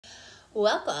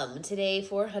Welcome to day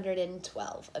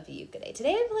 412 of Uke A.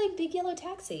 Today I'm playing Big Yellow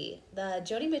Taxi, the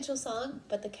Joni Mitchell song,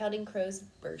 but the Counting Crows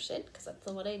version, because that's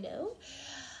the one I know.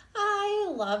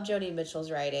 I love Joni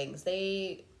Mitchell's writings.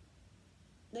 They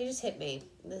just hit me.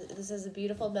 This is a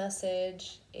beautiful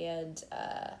message, and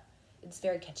it's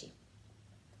very catchy.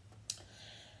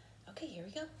 Okay, here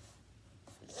we go.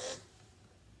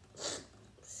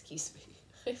 Excuse me,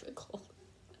 I have a cold.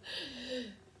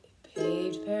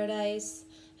 Paved paradise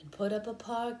and put up a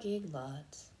parking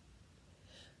lot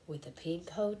with a pink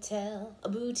hotel, a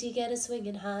boutique, and a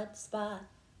swinging hot spot.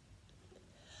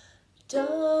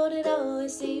 Don't it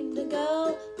always seem to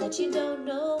go that you don't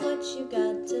know what you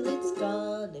got till it's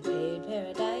gone? They paved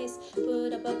paradise,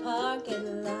 put up a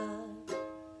parking lot,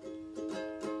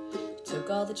 took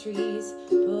all the trees,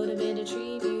 put them in a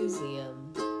tree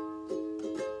museum,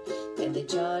 and they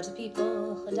charge the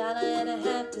people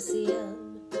 $1.50 to see them.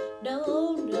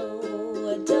 No,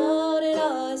 don't it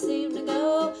always seem to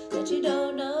go that you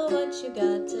don't know what you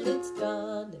got till it's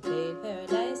gone? They paved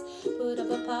paradise, put up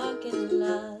a parking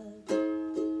lot.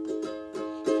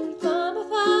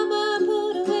 Farmer,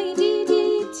 put away your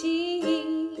DDT.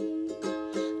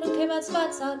 Don't care about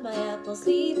spots on my apples,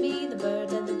 leave me the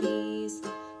birds and the bees.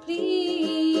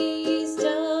 Please,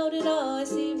 don't it always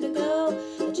seem to go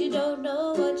that you don't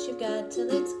know what you got till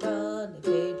it's gone?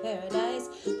 They paved paradise,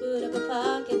 put up a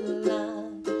parking lot.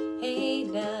 Hey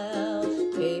now,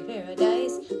 paved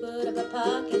paradise, put up a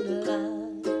parking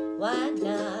lot. Why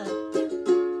not?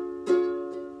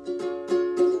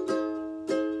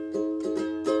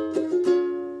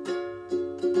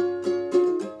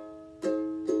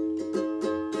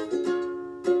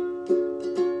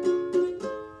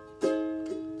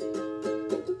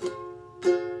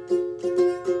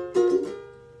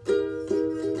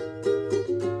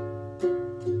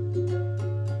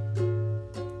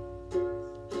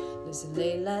 Listen,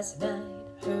 late last night,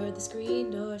 heard the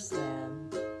screen door slam,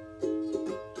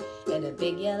 and a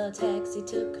big yellow taxi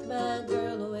took my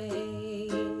girl away.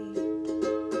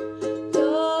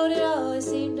 Don't it always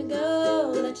seem to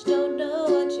go that you don't know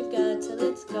what you've got till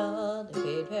it's gone? They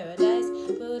paved paradise,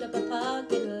 put up a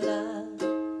parking lot.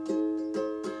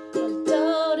 Well,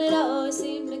 don't it always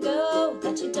seem to go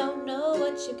that you don't know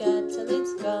what you got till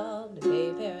it's gone? They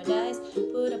paved paradise,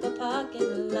 put up a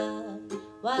parking lot.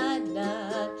 Why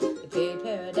not? They paved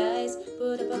paradise,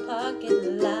 put up a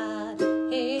parking lot.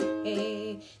 Hey,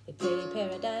 hey, they paved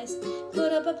paradise,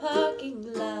 put up a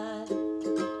parking lot.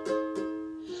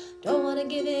 Don't wanna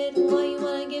give it, why you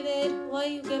wanna give it? Why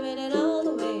you giving it all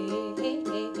away? Hey,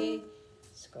 hey, hey,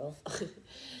 scroll.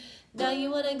 Now you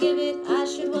wanna give it, I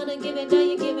should wanna give it, now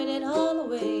you're giving it all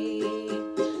away.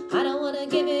 I don't wanna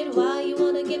give it, why you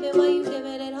wanna give it, why you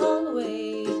giving it all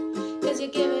away? 'Cause you're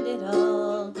giving it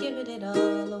all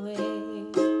away.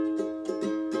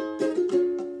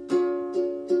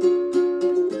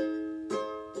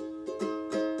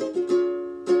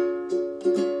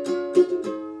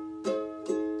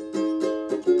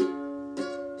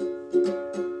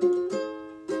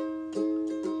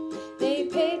 They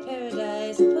paved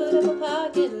paradise and put up a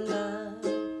parking lot.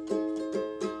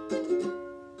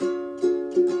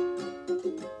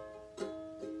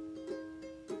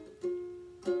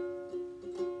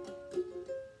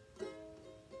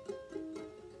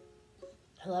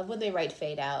 I love when they write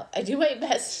fade out. I do my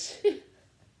best to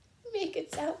make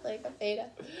it sound like a fade out.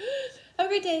 Have a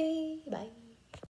great day. Bye.